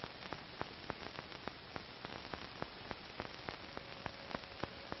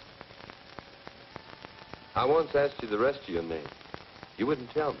 I once asked you the rest of your name. You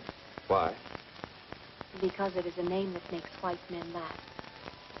wouldn't tell me. Why? Because it is a name that makes white men laugh.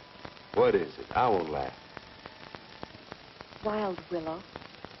 What is it? I won't laugh. Wild Willow.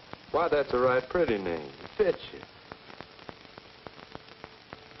 Why, that's a right pretty name. It fits you.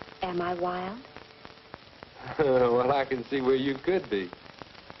 Am I wild? Well, I can see where you could be.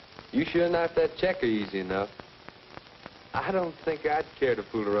 You sure knocked that checker easy enough. I don't think I'd care to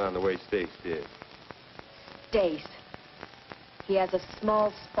fool around the way Stace did. Stace. He has a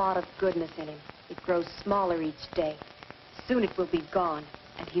small spot of goodness in him. It grows smaller each day. Soon it will be gone,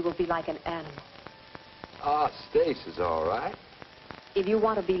 and he will be like an animal. Ah, Stace is all right. If you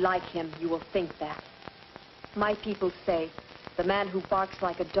want to be like him, you will think that. My people say, the man who barks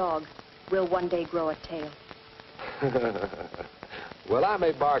like a dog will one day grow a tail. Well, I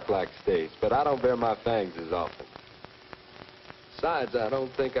may bark like Stace, but I don't bare my fangs as often. Besides, I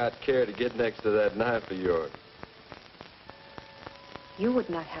don't think I'd care to get next to that knife of yours. You would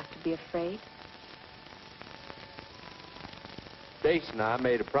not have to be afraid. Stace and I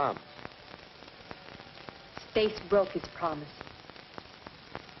made a promise. Stace broke his promise.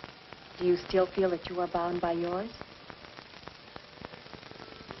 Do you still feel that you are bound by yours?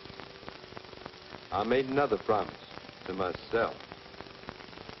 I made another promise to myself.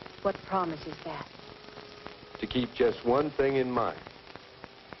 What promise is that? To keep just one thing in mind.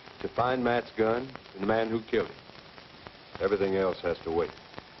 To find Matt's gun and the man who killed him. Everything else has to wait.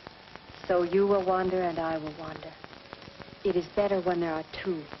 So you will wander and I will wander. It is better when there are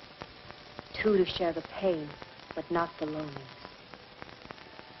two. Two to share the pain, but not the loneliness.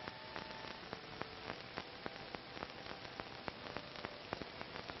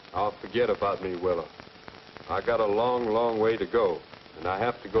 I'll forget about me, Willow. I got a long, long way to go, and I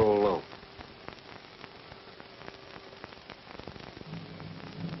have to go alone.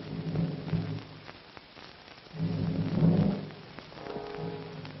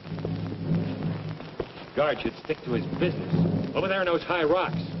 Guard should stick to his business. Over there in those high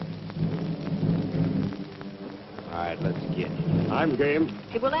rocks. All right, let's get. I'm game.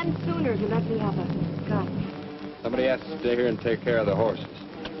 It will end sooner if you let me have a gun. Somebody has to stay here and take care of the horses.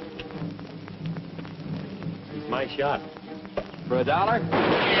 It's my shot. For $1?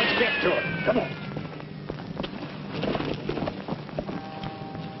 Let's get to it. Come on.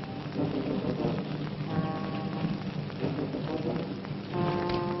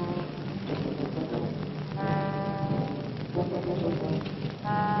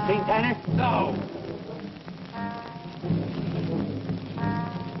 Seen Tanner? No.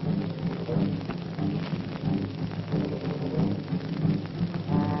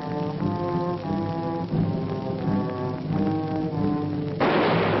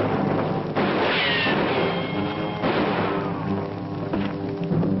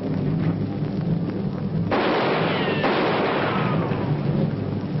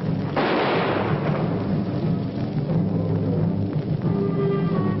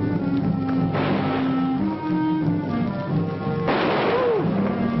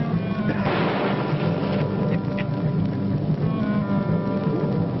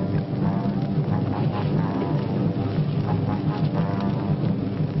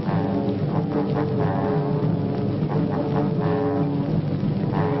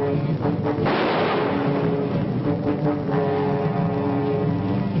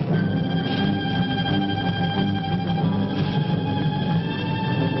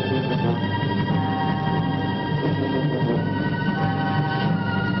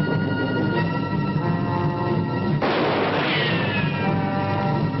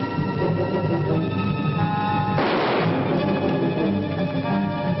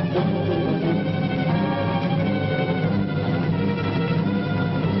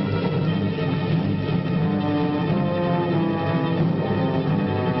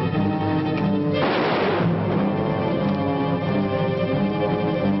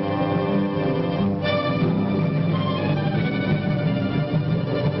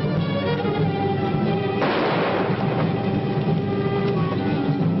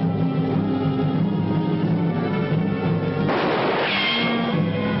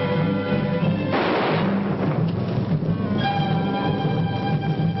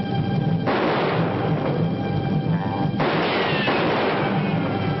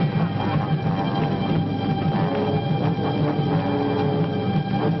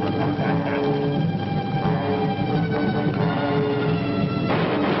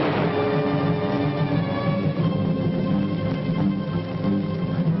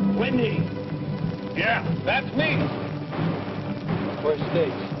 That's me. Where's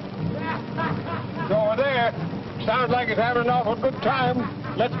Stace? It's over there. Sounds like he's having an awful good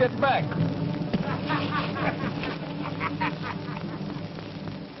time. Let's get back.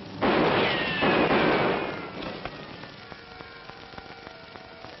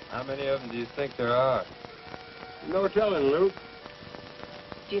 How many of them do you think there are? No telling, Luke.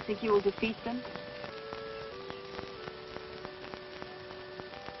 Do you think you will defeat them?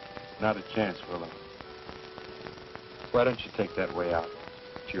 Not a chance, Willow. Why don't you take that way out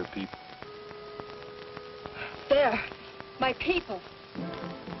to your people? There, my people.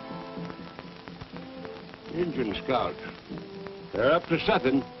 Indian scouts. They're up to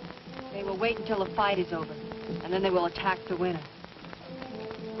something. They will wait until the fight is over, and then they will attack the winner.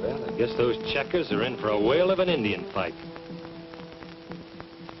 Well, I guess those checkers are in for a whale of an Indian fight.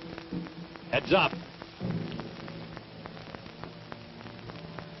 Heads up.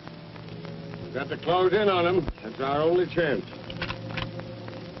 We've got to close in on them. That's our only chance.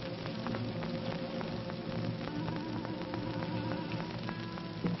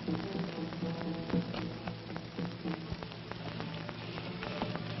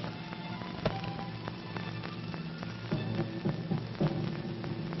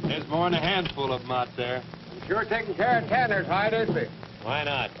 There's more than a handful of them out there. I'm sure taking care of Tanner's hide, isn't he? Why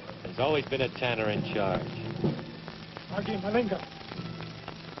not? There's always been a tanner in charge. Agi Malinga.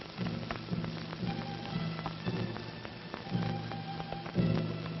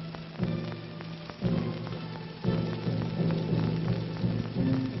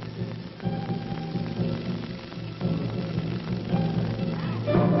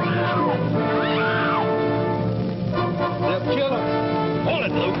 They'll kill him. Hold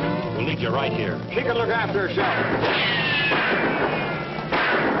it, Luke. We'll lead you right here. She can look after herself.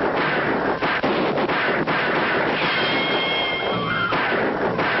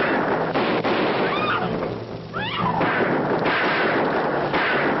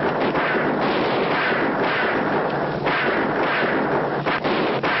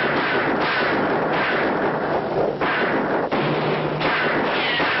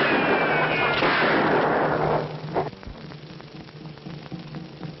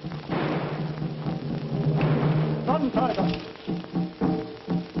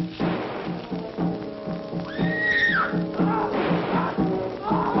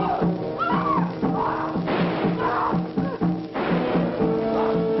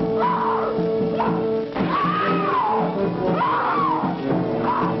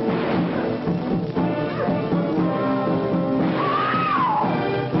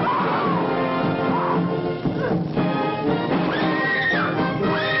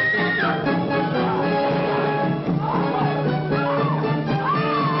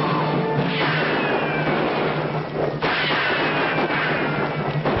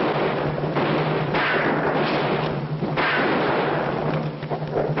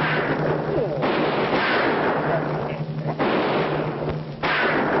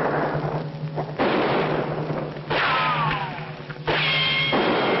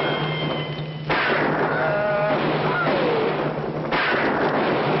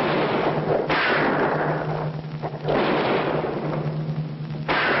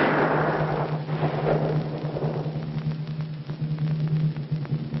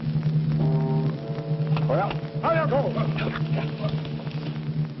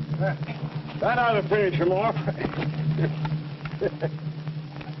 That ought to finish him off.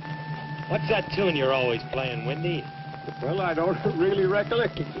 What's that tune you're always playing, Windy? Well, I don't really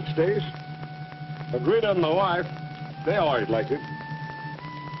recollect it these days. Agreed on my wife. They always liked it.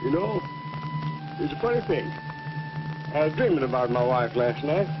 You know, it's a funny thing. I was dreaming about my wife last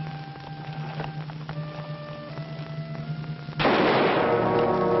night.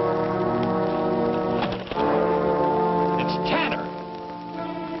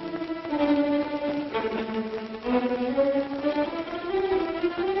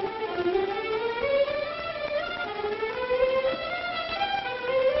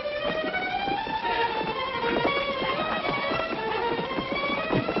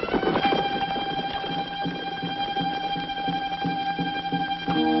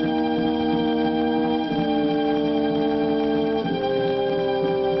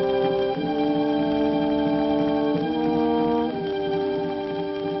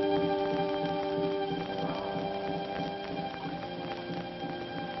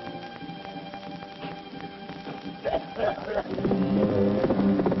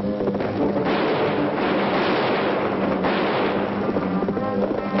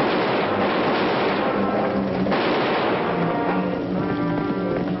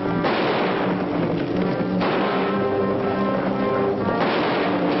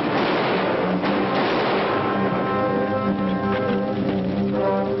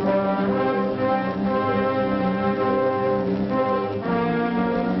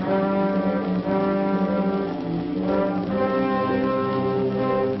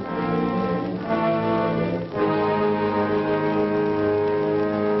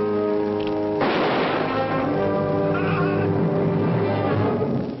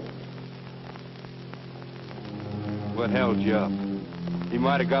 what held you up. He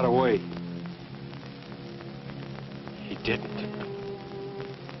might have got away. He didn't.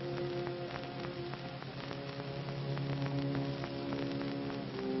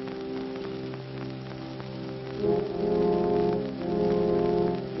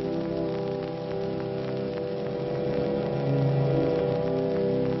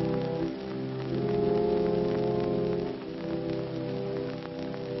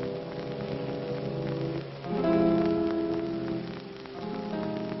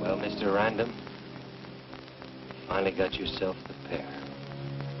 Mr. Random, finally got yourself the pair.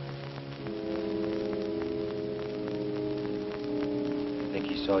 Think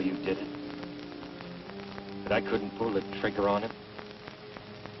he saw you did it? That I couldn't pull the trigger on him?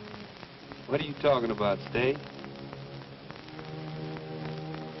 What are you talking about, Stay?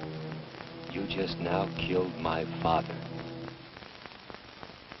 You just now killed my father.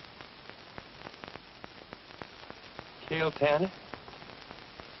 Cale Tanner?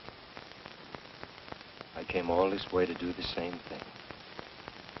 I came all this way to do the same thing.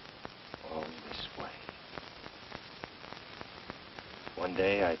 All this way. One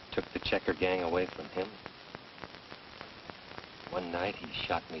day, I took the Checker gang away from him. One night, he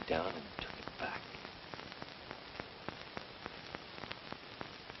shot me down and took it back.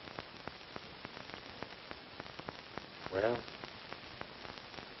 Well,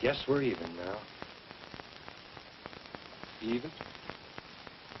 I guess we're even now. Even?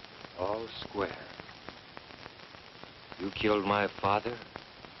 All square. You killed my father,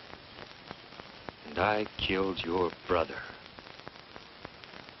 and I killed your brother.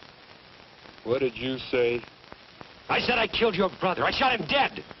 What did you say? I said I killed your brother. I shot him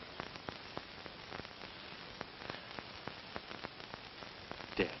dead.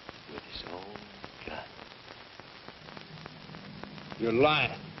 Dead with his own gun. You're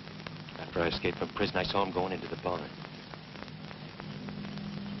lying. After I escaped from prison, I saw him going into the barn.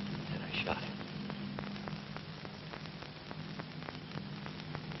 Then I shot him.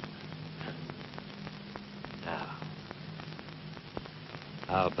 Now,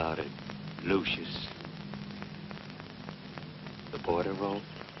 how about it, Lucius? The border roll?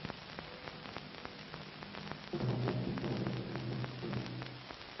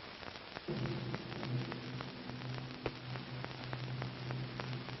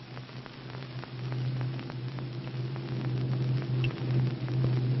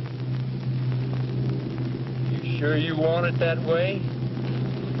 You sure you want it that way?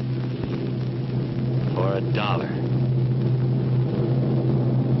 For $1.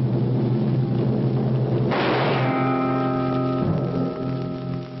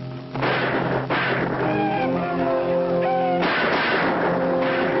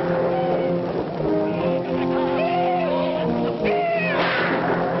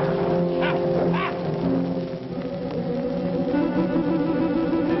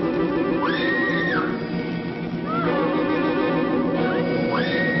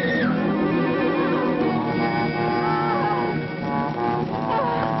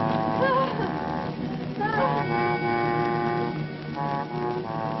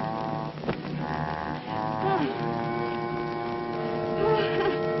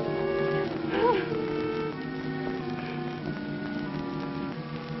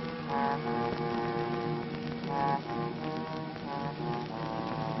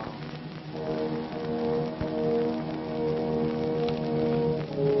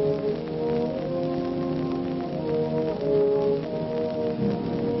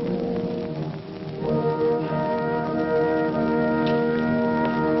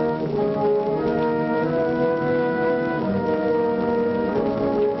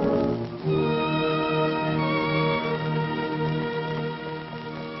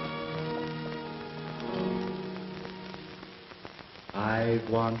 I've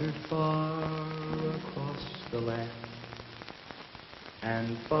wandered far across the land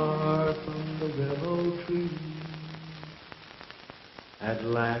and far from the willow tree. At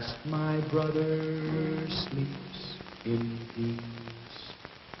last my brother sleeps in peace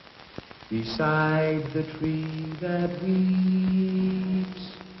beside the tree that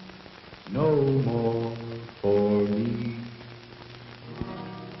weeps no more.